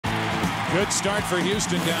Good start for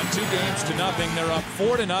Houston, down 2-0. They're up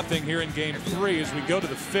 4-0 here in game 3 as we go to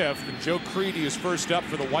the 5th. And Joe Crede is first up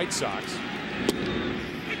for the White Sox.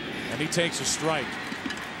 And he takes a strike.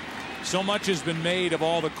 So much has been made of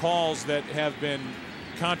all the calls that have been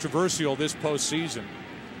controversial this postseason.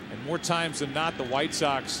 And more times than not, the White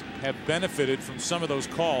Sox have benefited from some of those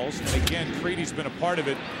calls. And again, Crede's been a part of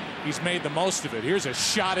it. He's made the most of it. Here's a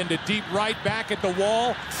shot into deep right, back at the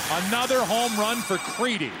wall. Another home run for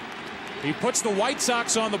Crede. He puts the White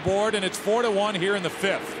Sox on the board, and it's 4-1 here in the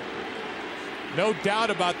 5th. No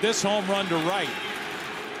doubt about this home run to right.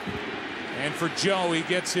 And for Joe, he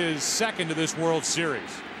gets his second of this World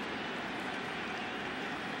Series.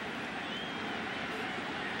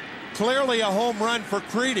 Clearly a home run for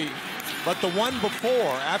Crede, but the one before,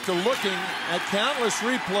 after looking at countless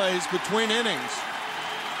replays between innings,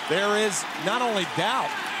 there is not only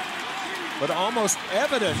doubt, but almost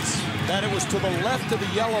evidence that it was to the left of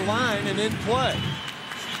the yellow line and in play.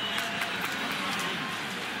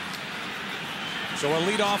 So a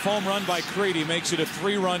leadoff home run by Crede makes it a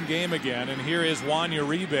 3-run game again. And here is Juan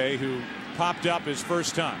Uribe, who popped up his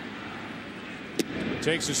first time.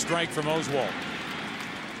 Takes a strike from Oswalt.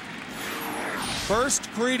 First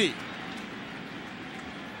Crede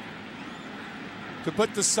to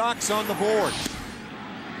put the Sox on the board.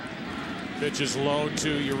 Pitch is low to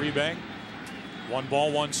Uribe. 1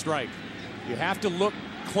 ball, 1 strike. You have to look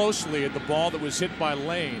closely at the ball that was hit by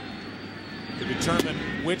Lane to determine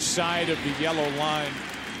which side of the yellow line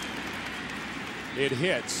it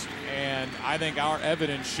hits. And I think our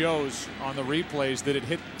evidence shows on the replays that it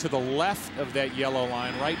hit to the left of that yellow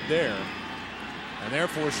line right there, and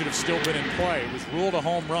therefore should have still been in play. It was ruled a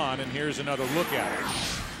home run, and here's another look at it.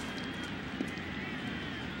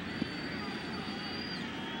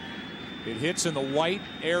 It hits in the white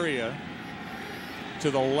area to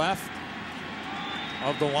the left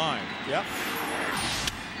of the line. Yep.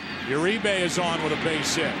 Uribe is on with a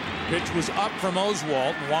base hit. Pitch was up from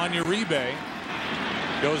Oswalt. Juan Uribe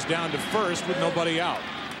goes down to first with nobody out.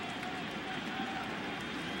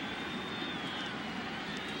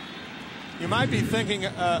 You might be thinking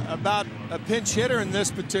about a pinch hitter in this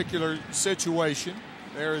particular situation.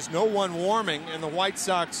 There is no one warming in the White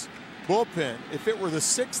Sox bullpen. If it were the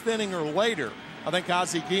 6th inning or later, I think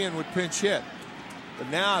Ozzie would pinch hit. But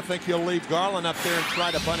now I think he'll leave Garland up there and try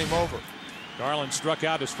to bunt him over. Garland struck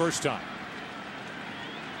out his first time.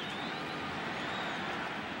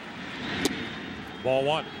 Ball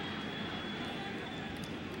 1.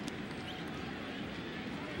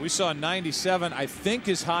 We saw 97, I think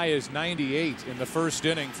as high as 98 in the first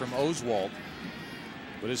inning from Oswalt.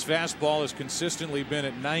 But his fastball has consistently been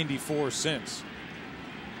at 94 since.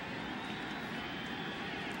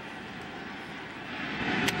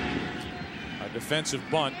 A defensive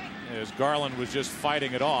bunt as Garland was just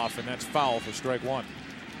fighting it off, and that's foul for strike 1.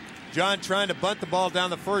 John trying to bunt the ball down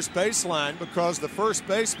the first baseline because the first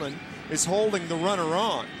baseman is holding the runner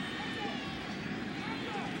on.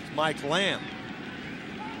 It's Mike Lamb.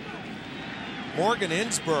 Morgan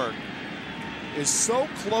Ensberg is so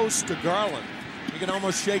close to Garland, you can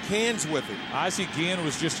almost shake hands with him. Ozzie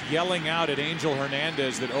was just yelling out at Angel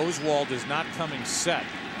Hernandez that Oswalt is not coming set.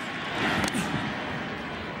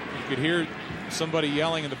 You could hear somebody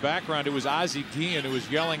yelling in the background. It was Ozzie who was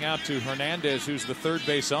yelling out to Hernandez, who's the third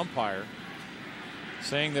base umpire,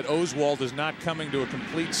 saying that Oswalt is not coming to a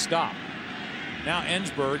complete stop. Now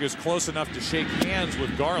Ensberg is close enough to shake hands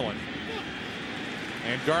with Garland,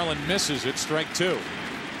 and Garland misses it, strike 2.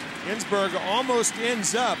 Ensberg almost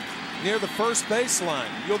ends up near the first baseline.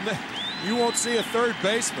 You won't see a third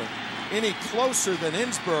baseman any closer than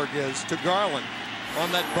Ensberg is to Garland on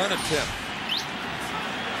that bunt attempt.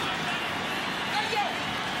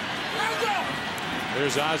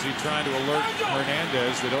 There's Ozzie trying to alert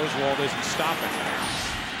Hernandez that Oswalt isn't stopping.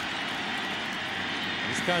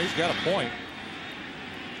 He's got a point.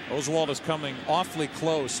 Oswalt is coming awfully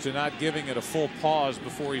close to not giving it a full pause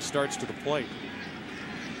before he starts to the plate,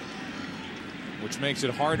 which makes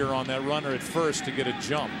it harder on that runner at first to get a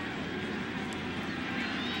jump.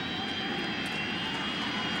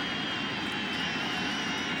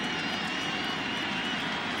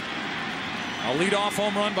 A leadoff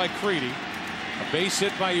home run by Crede. A base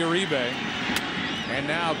hit by Uribe. And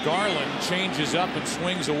now Garland changes up and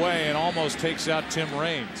swings away and almost takes out Tim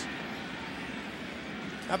Raines.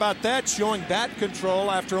 How about that, showing bat control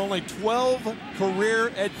after only 12 career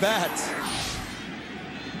at-bats.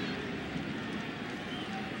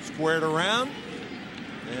 Squared around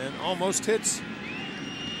and almost hits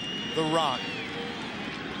the rock.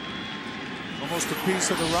 Almost a piece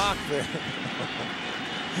of the rock there.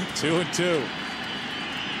 2-2.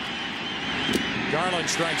 Garland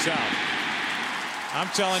strikes out. I'm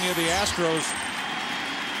telling you, the Astros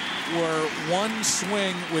were one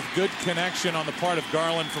swing with good connection on the part of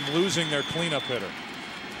Garland from losing their cleanup hitter.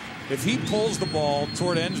 If he pulls the ball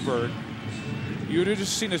toward Ensberg, you would have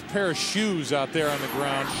just seen his pair of shoes out there on the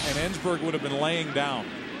ground, and Ensberg would have been laying down.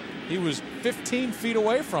 He was 15 feet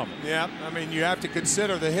away from him. Yeah, I mean, you have to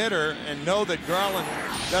consider the hitter and know that Garland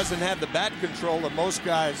doesn't have the bat control that most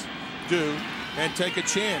guys do, and take a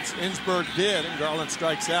chance. Ensberg did, and Garland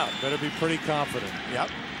strikes out. Better be pretty confident. Yep.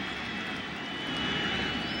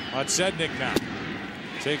 Podsednik now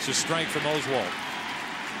takes a strike from Oswalt.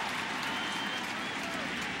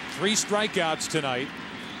 3 strikeouts tonight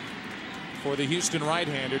for the Houston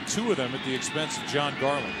right-hander, 2 of them at the expense of John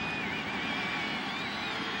Garland.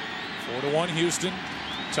 4-1 Houston,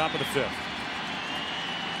 top of the 5th.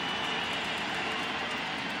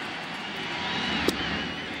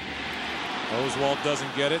 Oswalt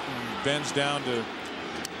doesn't get it and bends down to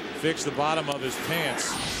fix the bottom of his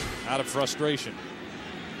pants out of frustration.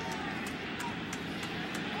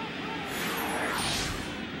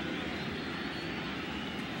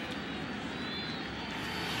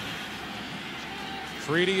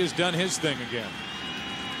 Crede has done his thing again.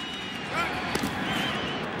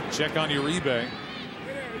 Check on Uribe.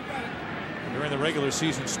 During the regular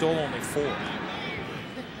season, stole only 4.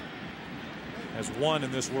 Has 1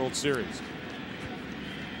 in this World Series.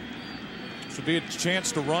 This would be a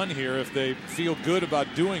chance to run here if they feel good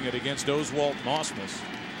about doing it against Oswalt and Ausmus.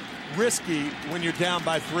 Risky when you're down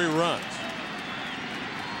by 3 runs.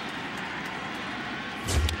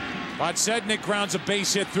 Podsednik grounds a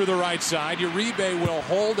base hit through the right side. Uribe will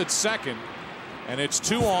hold at second, and it's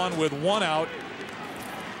 2 on with 1 out.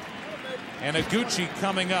 And Iguchi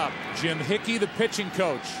coming up. Jim Hickey, the pitching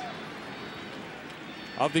coach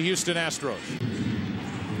of the Houston Astros.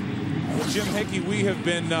 Well, Jim Hickey, we have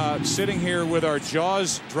been sitting here with our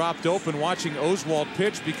jaws dropped open watching Oswalt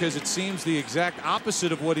pitch, because it seems the exact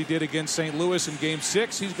opposite of what he did against St. Louis in Game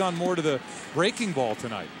 6. He's gone more to the breaking ball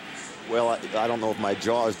tonight. Well, I don't know if my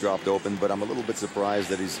jaw is dropped open, but I'm a little bit surprised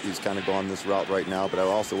that he's kind of gone this route right now. But I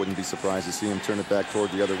also wouldn't be surprised to see him turn it back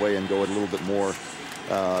toward the other way and go with a little bit more,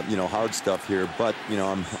 hard stuff here. But,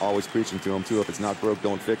 I'm always preaching to him, too. If it's not broke,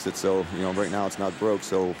 don't fix it. So, right now it's not broke,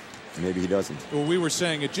 so maybe he doesn't. Well, we were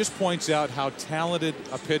saying it just points out how talented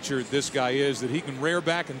a pitcher this guy is, that he can rear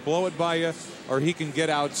back and blow it by you, or he can get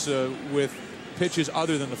outs with pitches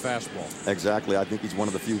other than the fastball. Exactly. I think he's one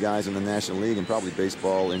of the few guys in the National League, and probably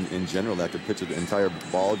baseball in general, that could pitch an entire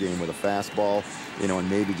ball game with a fastball, and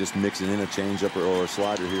maybe just mixing in a changeup or a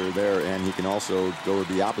slider here or there. And he can also go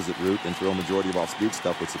the opposite route and throw a majority of off-speed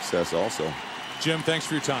stuff with success also. Jim, thanks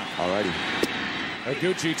for your time. All righty.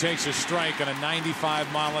 Iguchi takes a strike on a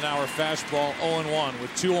 95-mile-an-hour fastball, 0-1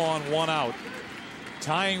 with 2 on, 1 out.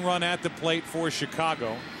 Tying run at the plate for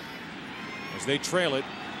Chicago as they trail it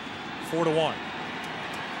 4-1.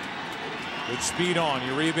 Good speed on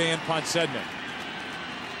Uribe and Podsednik.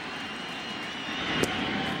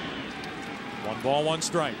 1 ball, 1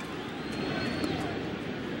 strike.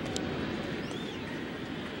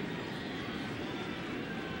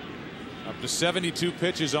 Up to 72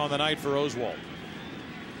 pitches on the night for Oswalt.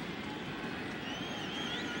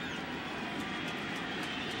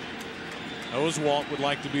 Oswalt would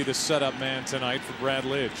like to be the setup man tonight for Brad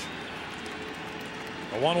Lidge.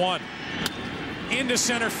 A 1-1 into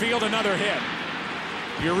center field, another hit.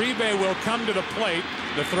 Uribe will come to the plate.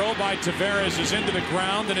 The throw by Taveras is into the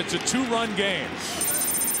ground, and it's a 2-run game.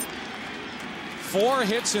 4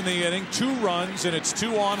 hits in the inning, 2 runs, and it's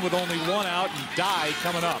 2 on with only 1 out, and Dye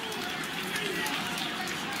coming up.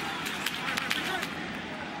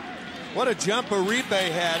 What a jump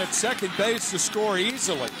Uribe had at second base to score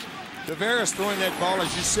easily. Taveras throwing that ball,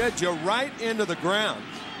 as you said, Joe, right into the ground.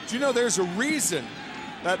 Do you know there's a reason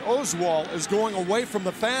that Oswalt is going away from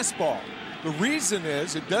the fastball? The reason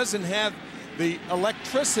is it doesn't have the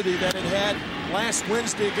electricity that it had last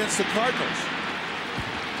Wednesday against the Cardinals.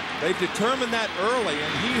 They've determined that early,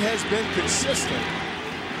 and he has been consistent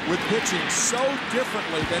with pitching so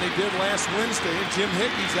differently than he did last Wednesday, and Jim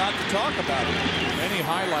Hickey's out to talk about it. Many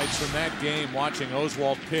highlights from that game watching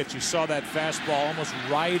Oswalt pitch. You saw that fastball almost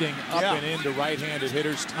riding up and into right-handed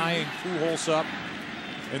hitters, tying Pujols up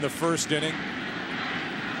in the first inning.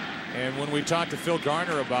 And when we talked to Phil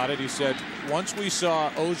Garner about it, he said once we saw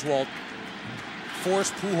Oswalt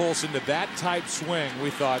force Pujols into that type swing, we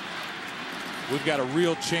thought we've got a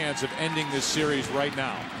real chance of ending this series right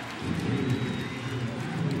now.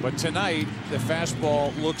 But tonight the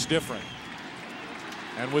fastball looks different.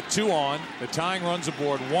 And with 2 on, the tying runs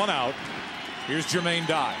aboard, 1 out. Here's Jermaine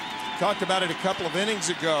Dye. Talked about it a couple of innings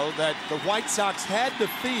ago that the White Sox had to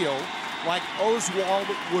feel like Oswalt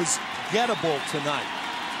was gettable tonight.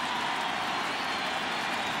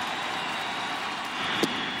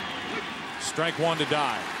 Strike one to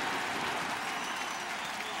Dye.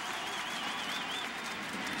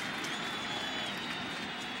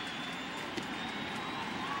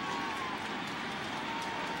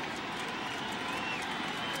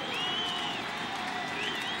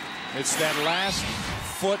 It's that last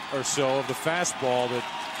foot or so of the fastball that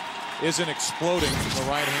isn't exploding from the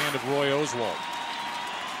right hand of Roy Oswalt.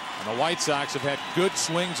 And the White Sox have had good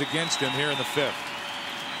swings against him here in the fifth.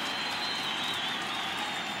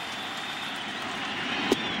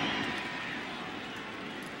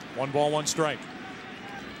 One ball, one strike.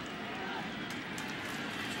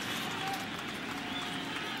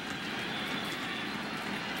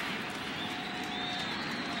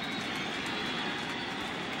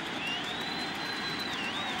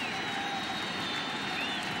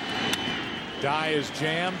 Dye is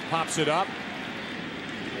jammed, pops it up,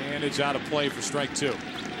 and it's out of play for strike two.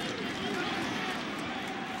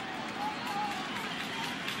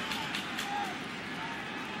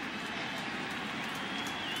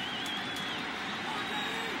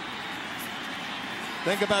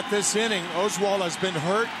 Think about this inning. Oswalt has been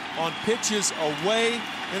hurt on pitches away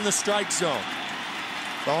in the strike zone.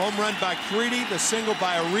 The home run by Crede, the single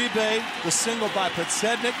by Uribe, the single by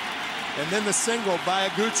Podsednik, and then the single by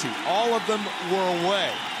Ozzie. All of them were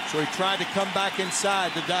away. So he tried to come back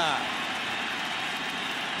inside to Dye.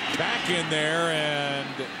 Back in there, and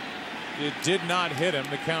it did not hit him.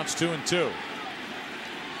 The count's 2-2.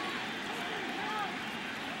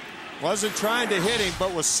 Wasn't trying to hit him,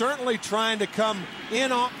 but was certainly trying to come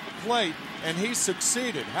in off the plate, and he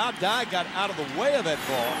succeeded. How Dye got out of the way of that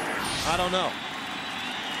ball, I don't know.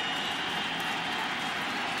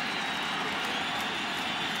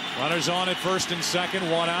 Runners on at first and second,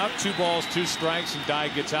 one out, 2 balls, 2 strikes, and Dye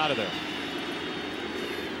gets out of there.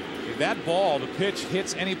 If that ball, the pitch,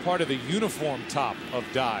 hits any part of the uniform top of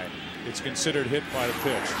Dye, it's considered hit by the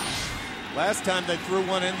pitch. Last time they threw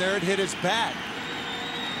one in there, it hit his bat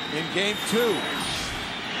in game 2.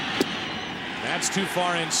 That's too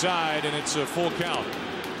far inside, and it's a full count.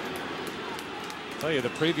 I'll tell you, the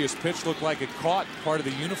previous pitch looked like it caught part of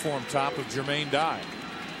the uniform top of Jermaine Dye.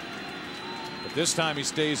 But this time he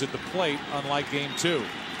stays at the plate, unlike game 2.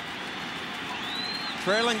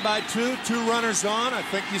 Trailing by 2, 2 runners on. I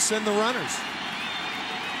think you send the runners.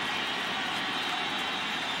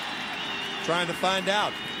 Trying to find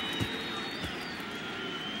out.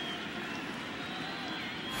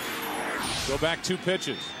 Go back 2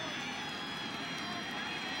 pitches.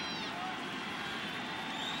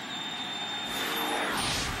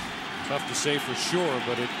 Tough to say for sure,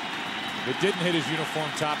 but it didn't hit his uniform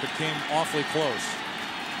top. It came awfully close.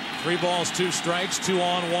 3 balls, 2 strikes, 2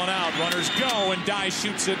 on, 1 out. Runners go, and Dye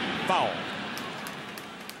shoots it foul.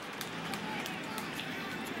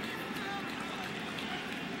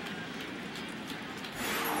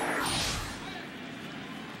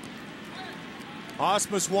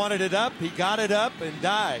 Osmus wanted it up. He got it up, and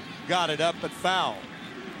Dye got it up, but foul.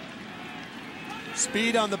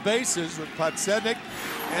 Speed on the bases with Podsednik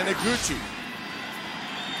and Ozzie.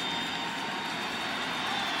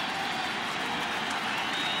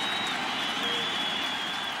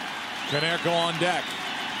 Konerko on deck.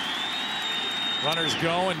 Runners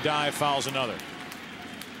go, and Dye fouls another.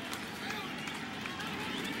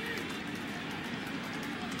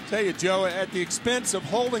 Tell you, Joe, at the expense of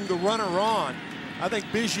holding the runner on, I think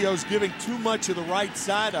Biggio's giving too much of the right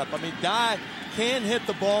side up. I mean, Dye can hit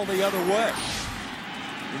the ball the other way.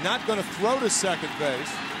 You're not going to throw to second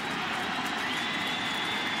base.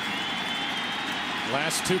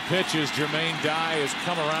 Last 2 pitches, Jermaine Dye has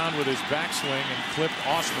come around with his backswing and clipped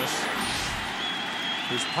Osmus,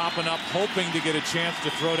 who's popping up hoping to get a chance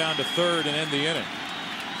to throw down to third and end the inning.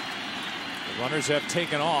 The runners have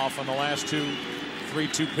taken off on the last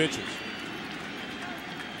 3-2 pitches.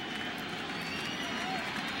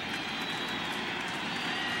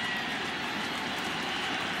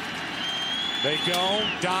 They go.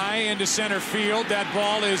 Dye into center field. That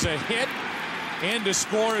ball is a hit. In to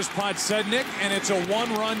score is Podsednik, and it's a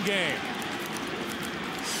 1-run game.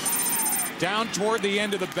 Down toward the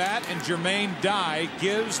end of the bat, and Jermaine Dye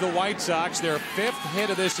gives the White Sox their 5th hit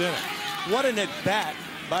of this inning. What an at-bat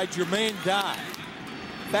by Jermaine Dye.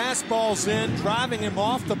 Fastball's in, driving him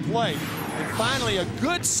off the plate, and finally a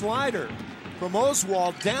good slider from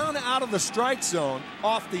Oswalt down out of the strike zone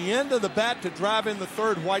off the end of the bat to drive in the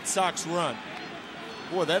 3rd White Sox run.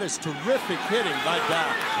 Boy, that is terrific hitting by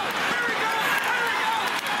Dye.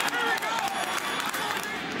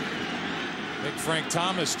 Big Frank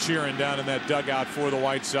Thomas cheering down in that dugout for the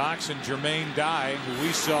White Sox, and Jermaine Dye, who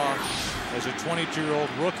we saw as a 22-year-old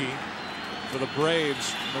rookie for the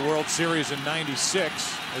Braves in the World Series in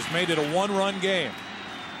 '96, has made it a one-run game.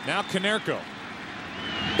 Now Konerko.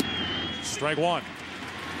 Strike one.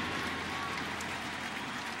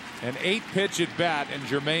 An 8-pitch at bat, and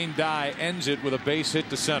Jermaine Dye ends it with a base hit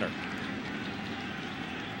to center.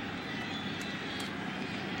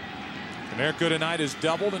 Konerko tonight is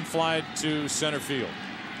doubled and flied to center field.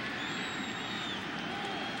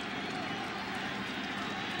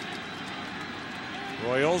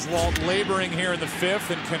 Roy Oswalt laboring here in the 5th,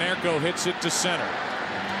 and Konerko hits it to center.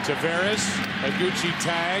 Taveras, Higuchi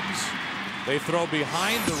tags. They throw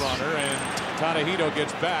behind the runner, and Tadahito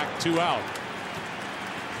gets back, 2 out.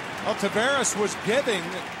 Well, Taveras was giving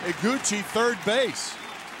Higuchi third base.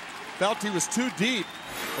 Felt he was too deep.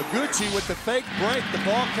 Higuchi with the fake break. The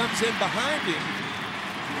ball comes in behind him.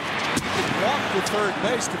 He walked to third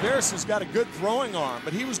base. Taveras has got a good throwing arm,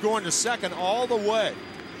 but he was going to second all the way,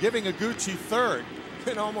 giving Higuchi third,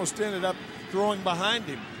 and almost ended up throwing behind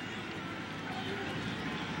him.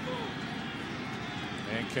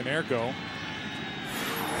 And Konerko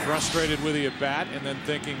frustrated with the at bat, and then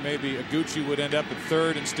thinking maybe Higuchi would end up at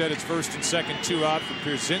third. Instead, it's first and second, 2 out for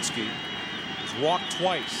Pierzynski. He's walked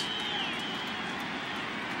twice.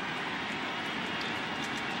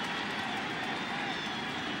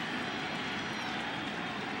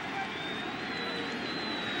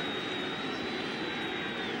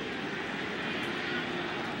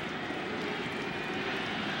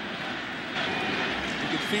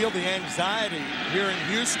 Feel the anxiety here in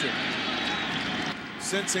Houston,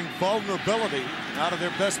 sensing vulnerability out of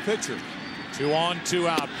their best pitcher. 2 on, 2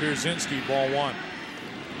 out. Pierzynski, ball 1.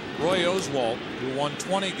 Roy Oswalt, who won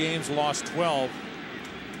 20 games, lost 12,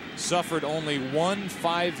 suffered only 1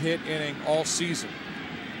 5-hit inning all season.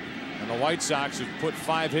 And the White Sox have put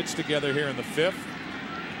 5 hits together here in the 5th.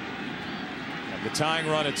 And the tying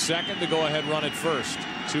run at second, the go-ahead run at first.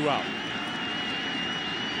 2 out.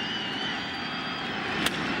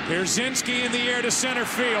 Pierzynski in the air to center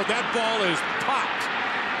field. That ball is popped.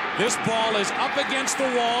 This ball is up against the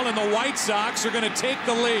wall, and the White Sox are going to take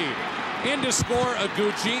the lead. In to score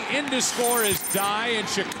Higuchi. In to score is Dye, and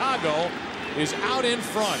Chicago is out in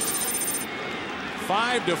front.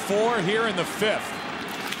 5-4 here in the 5th.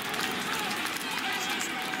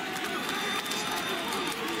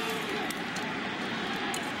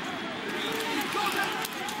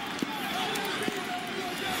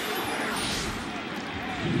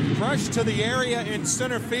 Rush to the area in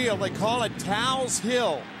center field. They call it Towles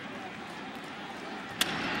Hill.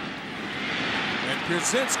 And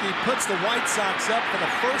Pierzynski puts the White Sox up for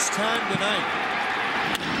the first time tonight.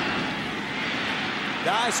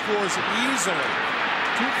 Dye scores easily.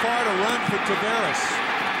 Too far to run for Taveras.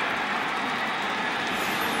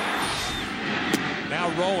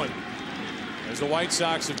 Now Rowan, as the White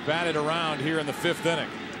Sox have batted around here in the 5th inning.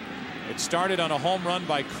 It started on a home run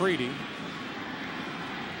by Crede.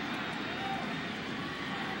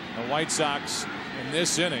 The White Sox in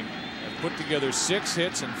this inning have put together 6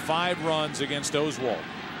 hits and 5 runs against Oswalt.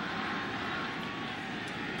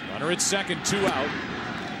 Runner at second, 2 out.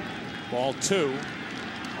 Ball 2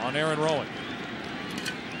 on Aaron Rowan.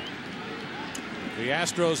 The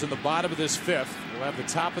Astros in the bottom of this 5th will have the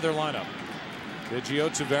top of their lineup. Biggio,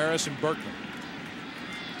 Taveras, and Berkman.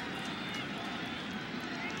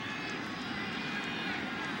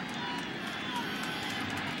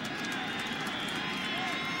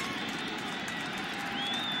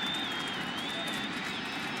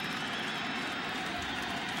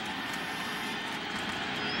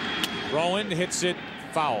 Rowan hits it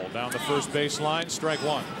foul down the first baseline. Strike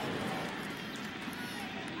 1.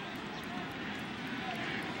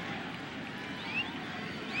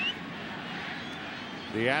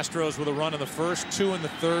 The Astros with a run in the first, 2 in the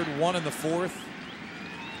 3rd, 1 in the 4th.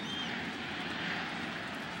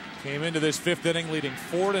 Came into this 5th inning leading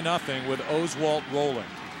 4-0 with Oswalt rolling.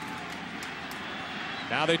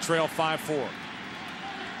 Now they trail 5-4.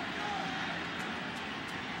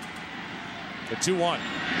 The 2-1.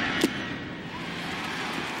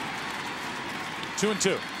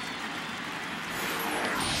 2-2.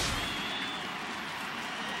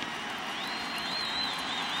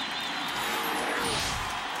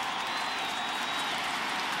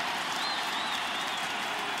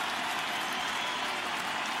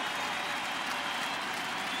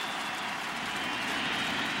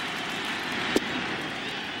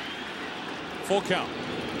 Full count.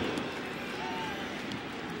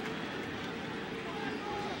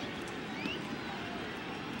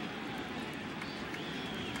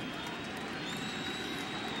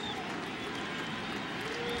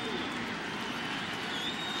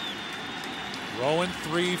 Rowan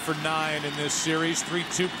 3 for 9 in this series.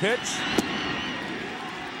 3-2 pitch.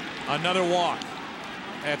 Another walk.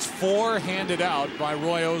 That's 4 handed out by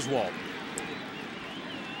Roy Oswalt.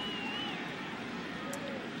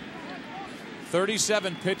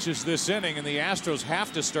 37 pitches this inning, and the Astros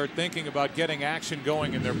have to start thinking about getting action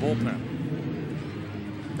going in their bullpen.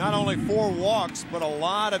 Not only 4 walks, but a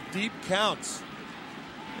lot of deep counts.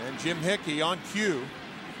 And Jim Hickey on cue,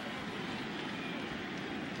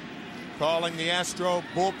 calling the Astro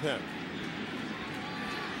bullpen.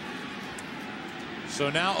 So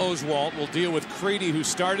now Oswalt will deal with Crede, who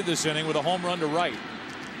started this inning with a home run to right.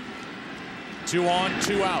 2 on,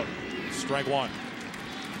 2 out. Strike 1.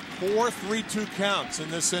 4 3-2 counts in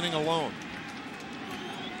this inning alone.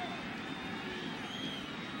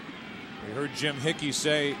 We heard Jim Hickey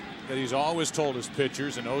say that he's always told his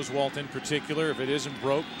pitchers, and Oswalt in particular, if it isn't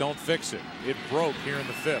broke, don't fix it. It broke here in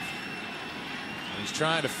the 5th. And he's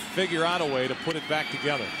trying to figure out a way to put it back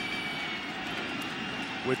together.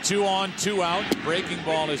 With 2 on, 2 out, breaking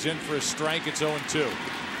ball is in for a strike. It's 0-2.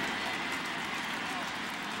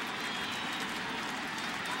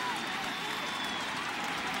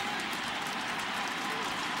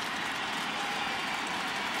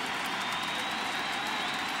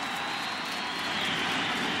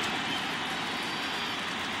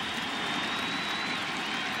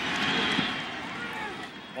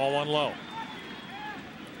 All 1 low.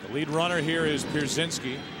 The lead runner here is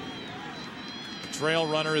Pierzynski. The trail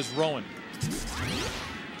runner is Rowan.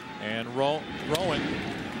 And Rowan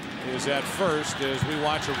is at first as we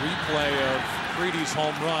watch a replay of Crede's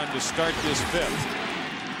home run to start this 5th.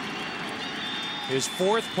 His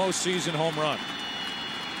 4th postseason home run.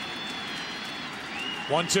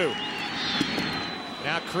 1-2.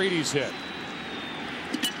 Now Crede's hit.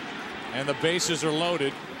 And the bases are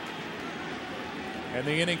loaded. And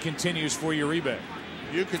the inning continues for Uribe.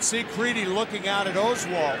 You could see Crede looking out at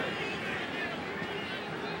Oswalt.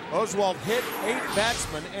 Oswalt hit 8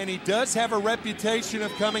 batsmen, and he does have a reputation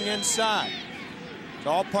of coming inside. It's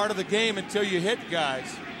all part of the game until you hit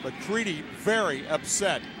guys. But Crede very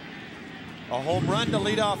upset. A home run to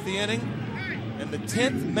lead off the inning, and the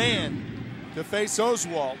 10th man to face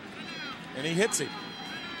Oswalt, and he hits him.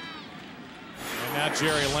 And now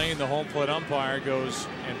Jerry Lane, the home plate umpire, goes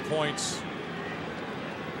and points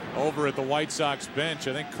over at the White Sox bench.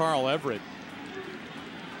 I think Carl Everett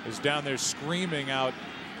is down there screaming out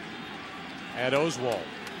at Oswalt,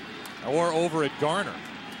 or over at Garner,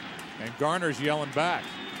 and Garner's yelling back.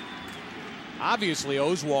 Obviously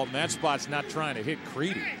Oswalt in that spot's not trying to hit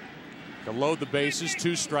Crede. To load the bases,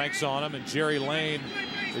 2 strikes on him, and Jerry Lane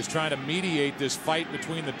is trying to mediate this fight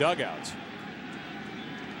between the dugouts.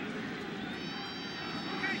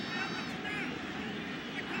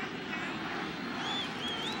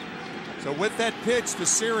 So with that pitch, the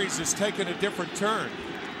series has taken a different turn.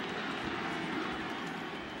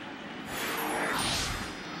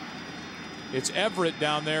 It's Everett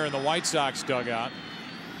down there in the White Sox dugout.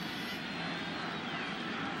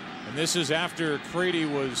 And this is after Crede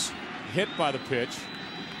was hit by the pitch.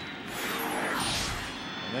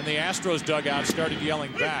 And then the Astros dugout started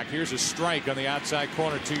yelling back. Here's a strike on the outside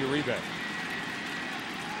corner to Uribe.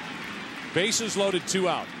 Bases loaded, 2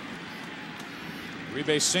 out.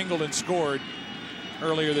 Uribe singled and scored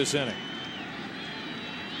earlier this inning.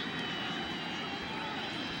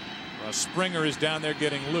 Springer is down there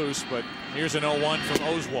getting loose, but here's an 0-1 from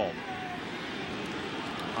Oswalt.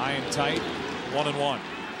 High and tight, 1-1.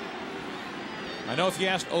 I know if you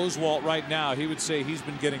asked Oswalt right now, he would say he's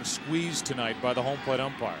been getting squeezed tonight by the home plate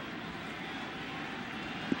umpire.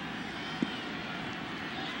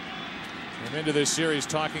 Came into this series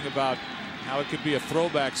talking about how it could be a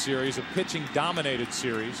throwback series, a pitching dominated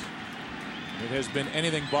series. It has been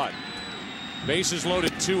anything but. Bases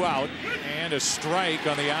loaded, 2 out, and a strike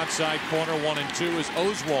on the outside corner, 1-2, as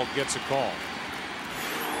Oswalt gets a call.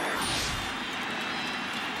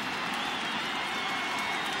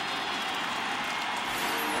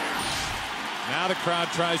 Now the crowd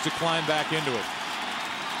tries to climb back into it.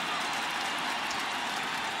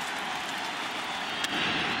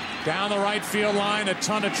 Down the right field line, a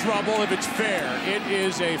ton of trouble. If it's fair, it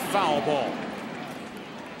is a foul ball.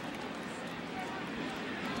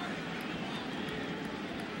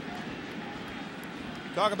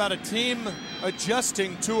 Talk about a team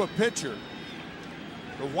adjusting to a pitcher.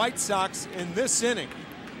 The White Sox in this inning,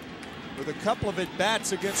 with a couple of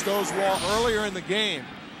at-bats against Oswalt earlier in the game,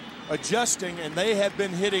 adjusting, and they have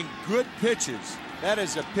been hitting good pitches. That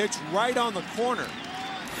is a pitch right on the corner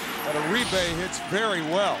that Uribe hits very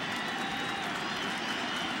well.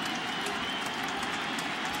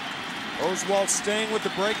 Oswalt staying with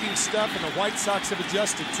the breaking stuff, and the White Sox have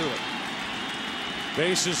adjusted to it.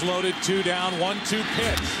 Bases loaded, 2 down, 1-2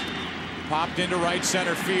 pitch. Popped into right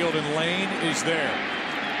center field, and Lane is there.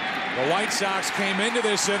 The White Sox came into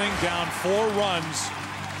this inning down 4 runs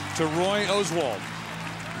to Roy Oswalt.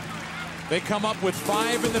 They come up with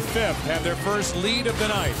 5 in the 5th, have their first lead of the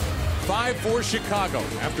night. 5 for Chicago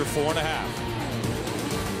after 4 1/2.